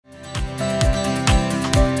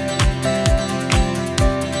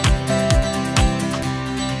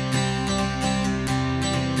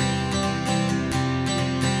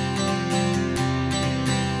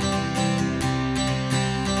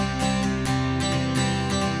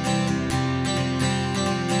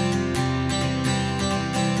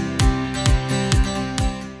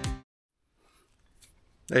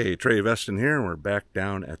Hey, Trey Veston here, and we're back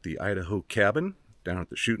down at the Idaho cabin, down at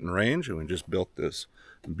the shooting range, and we just built this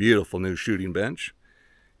beautiful new shooting bench.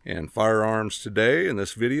 And firearms today in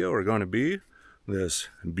this video are going to be this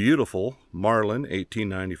beautiful Marlin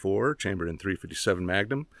 1894 chambered in .357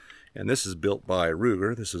 Magnum, and this is built by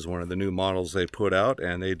Ruger. This is one of the new models they put out,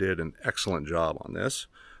 and they did an excellent job on this.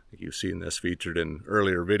 I think you've seen this featured in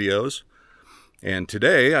earlier videos. And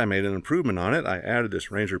today I made an improvement on it. I added this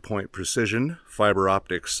Ranger Point Precision fiber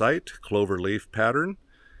optic sight clover leaf pattern,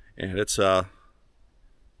 and it's I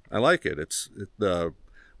like it. The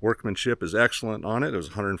workmanship is excellent on it. It was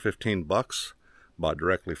 115 bucks, bought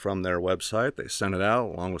directly from their website. They sent it out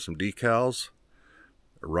along with some decals.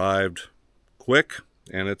 Arrived quick,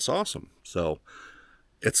 and it's awesome. So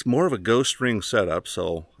it's more of a ghost ring setup,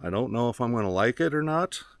 so I don't know if I'm going to like it or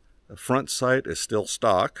not. The front sight is still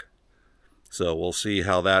stock. So we'll see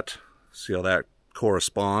how that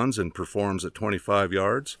corresponds and performs at 25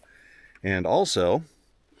 yards. And also,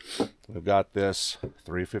 we've got this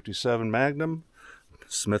 .357 Magnum,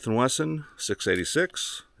 Smith & Wesson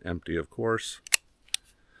 686, empty of course,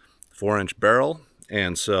 4-inch barrel.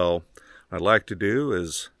 And so what I'd like to do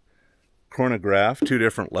is chronograph two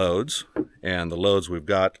different loads. And the loads we've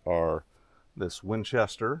got are this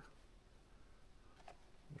Winchester,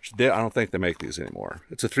 I don't think they make these anymore.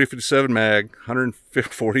 It's a .357 mag,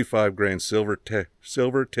 145 grain silver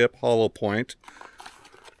tip hollow point.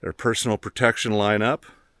 Their personal protection lineup.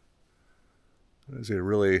 This is a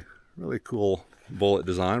really cool bullet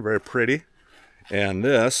design, very pretty. And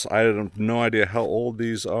this, I have no idea how old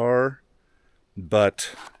these are, but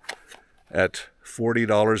at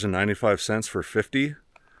 $40.95 for 50,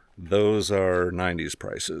 those are 90s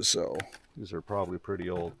prices. So these are probably pretty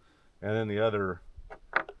old. And then the other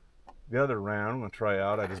round I'm going to try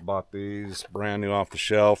out, I just bought these brand new off the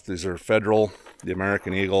shelf. These are Federal, the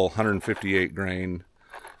American Eagle, 158 grain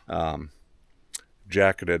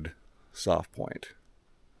jacketed soft point.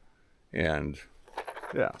 And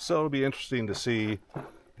yeah, so it'll be interesting to see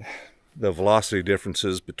the velocity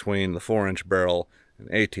differences between the 4-inch barrel and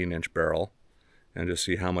 18-inch barrel, and just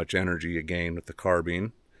see how much energy you gain with the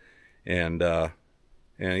carbine. And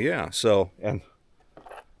yeah, so, and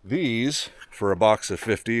these, for a box of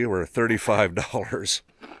 50, were $35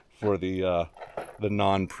 for the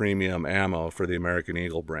non-premium ammo for the American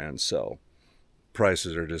Eagle brand. So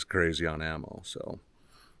prices are just crazy on ammo. So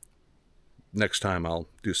next time I'll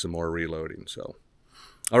do some more reloading. So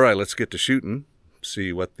all right, let's get to shooting.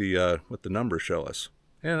 See what the numbers show us,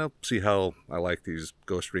 and I'll see how I like these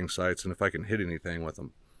ghost ring sights and if I can hit anything with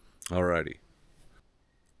them. Alrighty.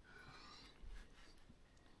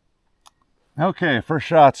 Okay, first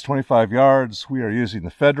shot's 25 yards. We are using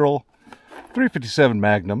the Federal .357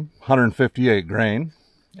 Magnum, 158 grain.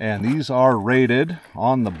 And these are rated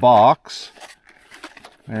on the box.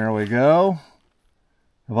 There we go.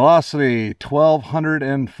 Velocity,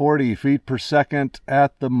 1,240 feet per second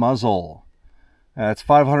at the muzzle. That's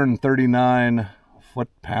 539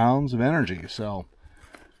 foot-pounds of energy. So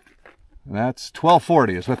that's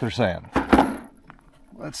 1,240 is what they're saying.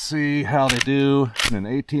 Let's see how they do in an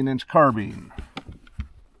 18-inch carbine.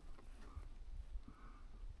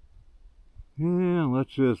 Yeah,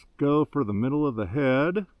 let's just go for the middle of the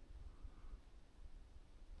head.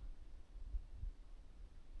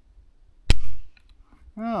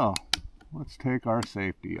 Oh, let's take our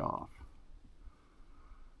safety off.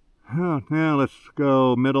 Oh, now let's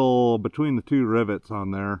go middle between the two rivets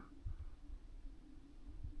on there.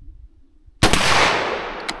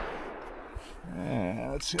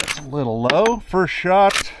 Let's see, that's a little low. First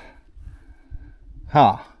shot.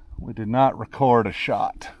 We did not record a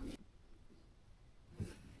shot.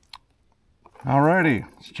 Alrighty,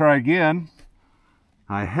 let's try again.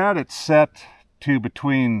 I had it set to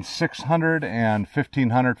between 600 and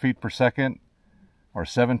 1,500 feet per second, or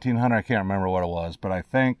 1,700, I can't remember what it was, but I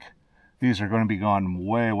think these are going to be going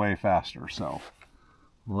way faster. So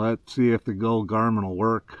let's see if the gold Garmin will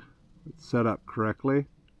work. It's set up correctly.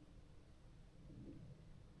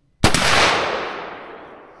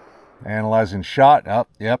 Analyzing shot. Oh,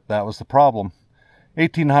 yep, that was the problem.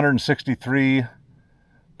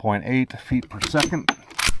 1,863.8 feet per second.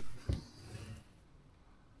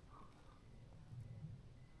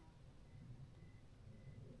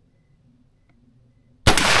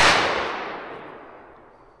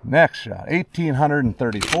 Next shot,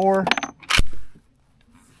 1,834.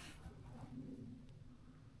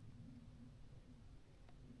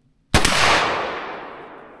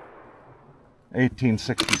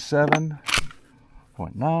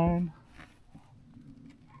 1867.9.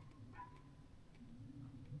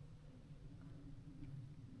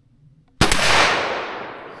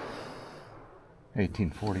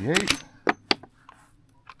 1848.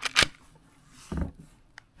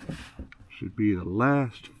 Should be the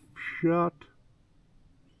last shot.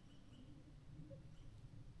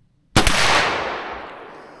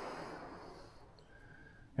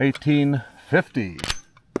 $18.50.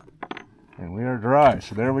 And we are dry.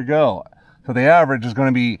 So there we go. So the average is going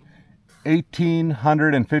to be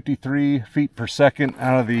 1,853 feet per second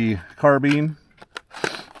out of the carbine.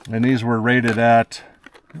 And these were rated at,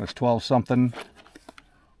 that's 12 something,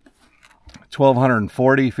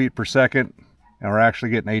 1,240 feet per second. And we're actually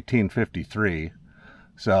getting 1,853.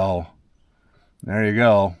 So there you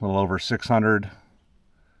go. A little over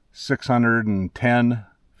 610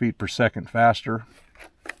 feet per second faster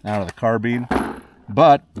out of the carbine.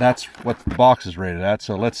 But that's what the box is rated at.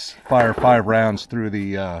 So let's fire 5 rounds through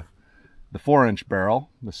the 4-inch barrel,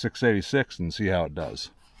 the 686, and see how it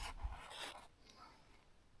does.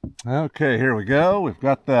 Okay, here we go. We've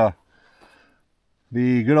got the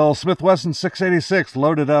good old Smith Wesson 686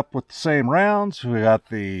 loaded up with the same rounds. We got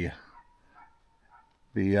the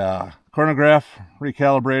chronograph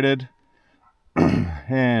recalibrated,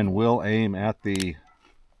 and we'll aim at the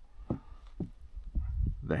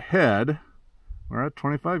head. We're at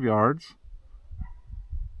 25 yards.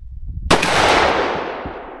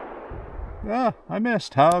 Yeah, I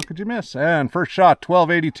missed. How could you miss? And first shot,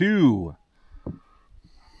 1282.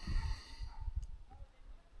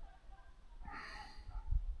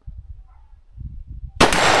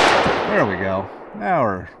 There we go. Now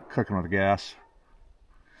we're cooking with the gas.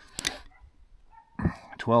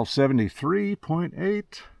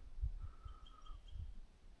 1273.8.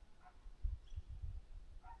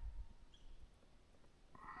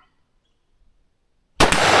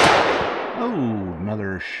 Oh,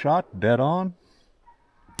 another shot, dead on.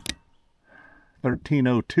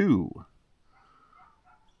 1302.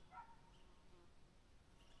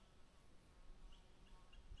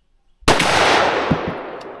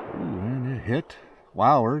 And it hit.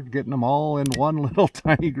 Wow, we're getting them all in one little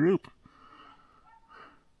tiny group.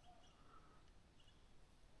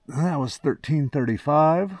 That was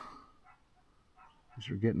 1335. These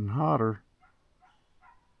are getting hotter.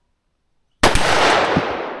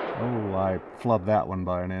 Oh, I flubbed that one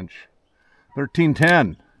by an inch.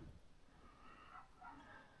 1310.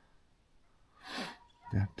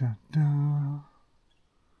 Da, da, da.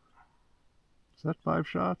 Is that 5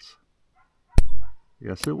 shots?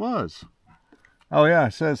 Yes, it was. Oh yeah,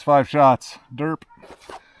 it says 5 shots. Derp.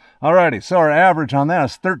 Alrighty, so our average on that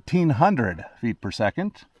is 1,300 feet per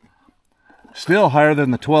second. Still higher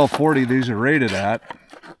than the 1240 these are rated at.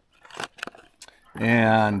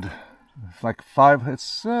 And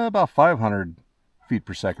it's about 500 feet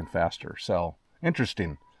per second faster. So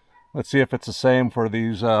interesting. Let's see if it's the same for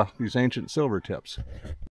these ancient silver tips.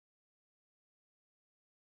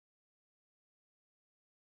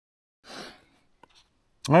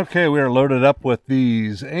 Okay, we are loaded up with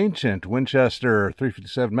these ancient Winchester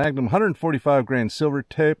 357 Magnum 145 grain silver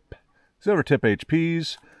tip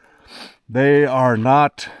HPs. They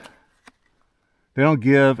don't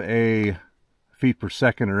give a feet per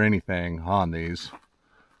second or anything on these.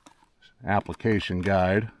 Application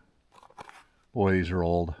guide. Boy, these are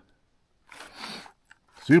old.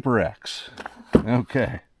 Super X.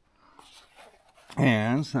 Okay.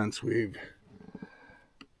 And since we've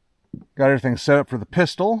got everything set up for the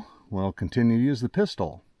pistol, we'll continue to use the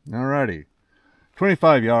pistol. Alrighty.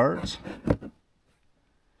 25 yards.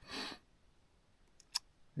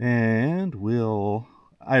 And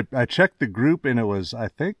I checked the group, and I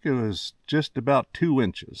think it was just about 2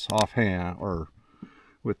 inches offhand, or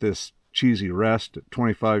with this cheesy rest at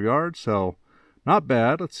 25 yards. So not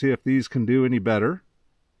bad. Let's see if these can do any better.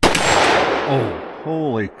 Oh,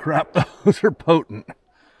 holy crap. Those are potent.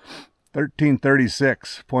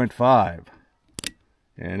 1336.5.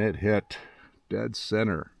 And it hit dead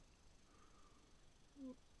center.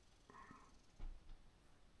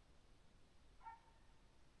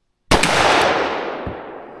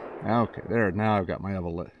 Okay, there. Now I've got my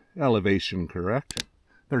elevation correct.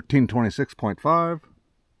 1326.5.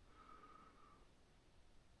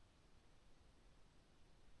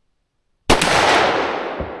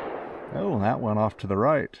 Oh, and that went off to the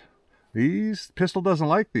right. Pistol doesn't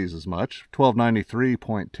like these as much.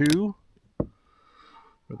 1293.2 for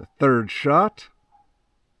the third shot.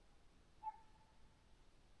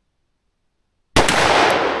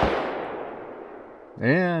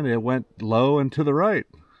 And it went low and to the right.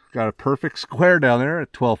 Got a perfect square down there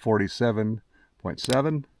at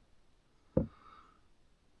 1247.7.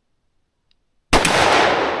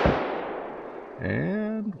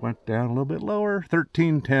 And went down a little bit lower,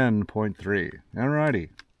 1310.3. Alrighty.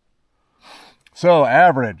 So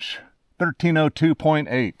average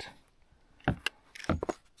 1302.8.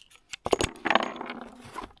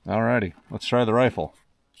 Alrighty, let's try the rifle.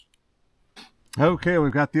 Okay,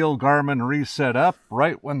 we've got the old Garmin reset up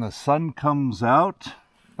right when the sun comes out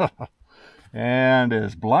and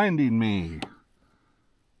is blinding me.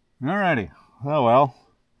 Alrighty, oh well.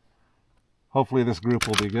 Hopefully this group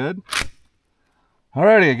will be good.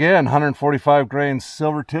 Alrighty, again, 145 grain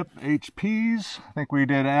silver tip HPs. I think we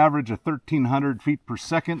did average of 1,300 feet per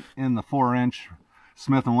second in the 4-inch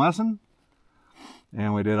Smith & Wesson.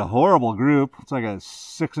 And we did a horrible group. It's like a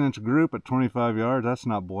 6-inch group at 25 yards. That's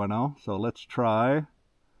not bueno. So let's try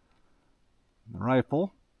the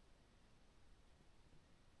rifle.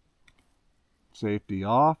 Safety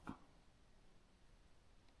off.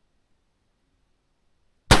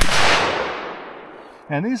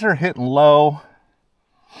 And these are hitting low,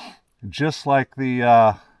 just like the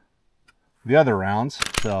other rounds.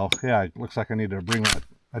 So yeah, it looks like I need to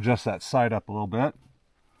adjust that sight up a little bit.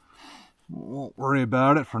 Won't worry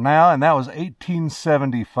about it for now. And that was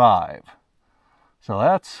 1875. So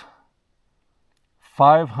that's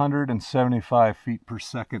 575 feet per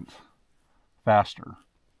second faster.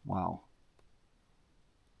 Wow.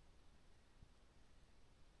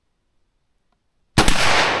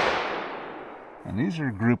 And these are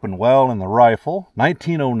grouping well in the rifle.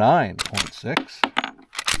 1909.6.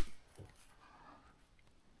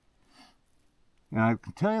 And I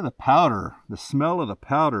can tell you the powder, the smell of the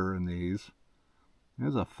powder in these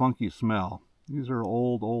is a funky smell. These are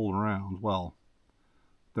old rounds. Well,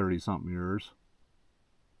 30-something years.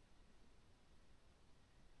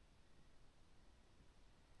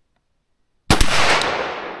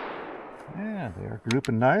 Yeah, they're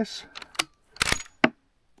grouping nice.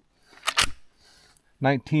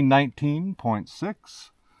 1919.6.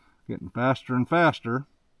 Getting faster and faster.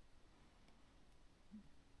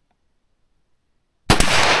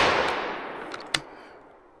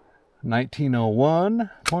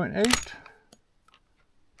 1901.8.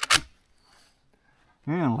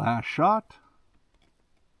 And last shot.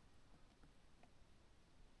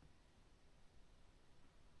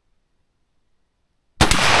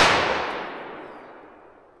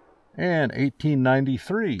 And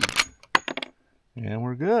 1893. And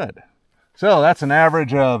we're good. So that's an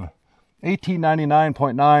average of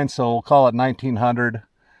 1899.9, so we'll call it 1900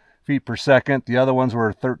 feet per second. The other ones were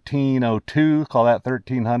 1302, call that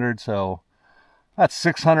 1300, so that's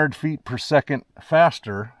 600 feet per second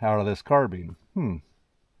faster out of this carbine.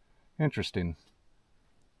 Interesting.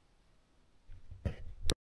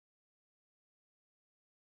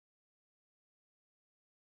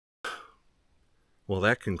 Well,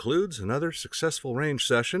 that concludes another successful range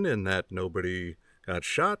session in that nobody got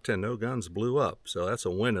shot and no guns blew up. So that's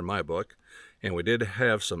a win in my book. And we did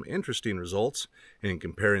have some interesting results in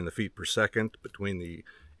comparing the feet per second between the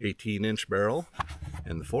 18-inch barrel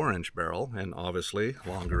and the 4-inch barrel. And obviously,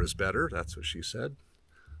 longer is better. That's what she said.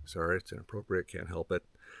 Sorry, it's inappropriate. Can't help it.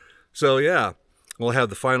 So yeah, we'll have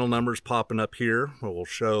the final numbers popping up here, where we'll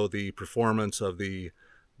show the performance of the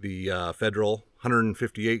Federal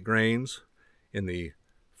 158 grains in the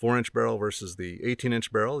 4-inch barrel versus the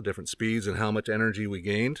 18-inch barrel, the different speeds and how much energy we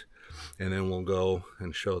gained. And then we'll go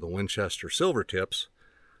and show the Winchester silver tips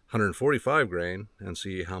 145 grain and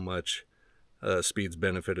see how much speeds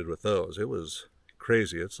benefited with those. It was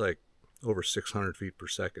crazy. It's like over 600 feet per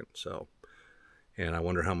second. So, and I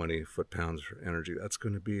wonder how many foot-pounds of energy that's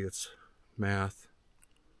going to be. It's math.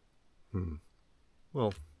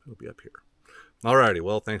 Well, it'll be up here. Alrighty,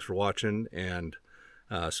 well, thanks for watching, and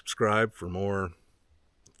subscribe for more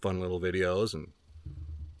fun little videos and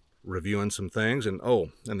reviewing some things. And oh,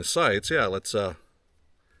 and the sights, yeah, let's the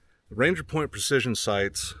Ranger Point precision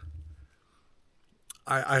sights.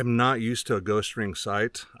 I'm not used to a ghost ring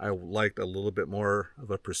sight. I liked a little bit more of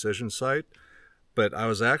a precision sight, but I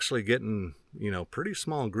was actually getting, you know, pretty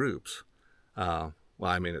small groups. Well,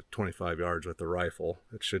 I mean, at 25 yards with the rifle,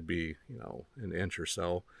 it should be, you know, an inch or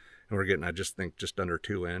so, and we're getting, I just think, just under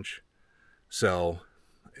 2-inch. So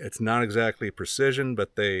it's not exactly precision,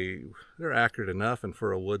 but they're accurate enough, and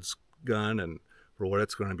for a woods gun and for what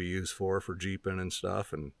it's going to be used for jeeping and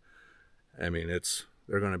stuff. And I mean,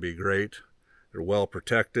 they're going to be great. They're well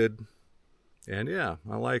protected, and yeah,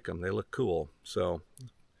 I like them. They look cool. So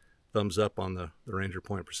thumbs up on the Ranger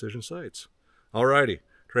Point precision sights. Alrighty,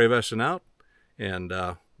 Trey Veston out, and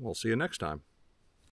we'll see you next time.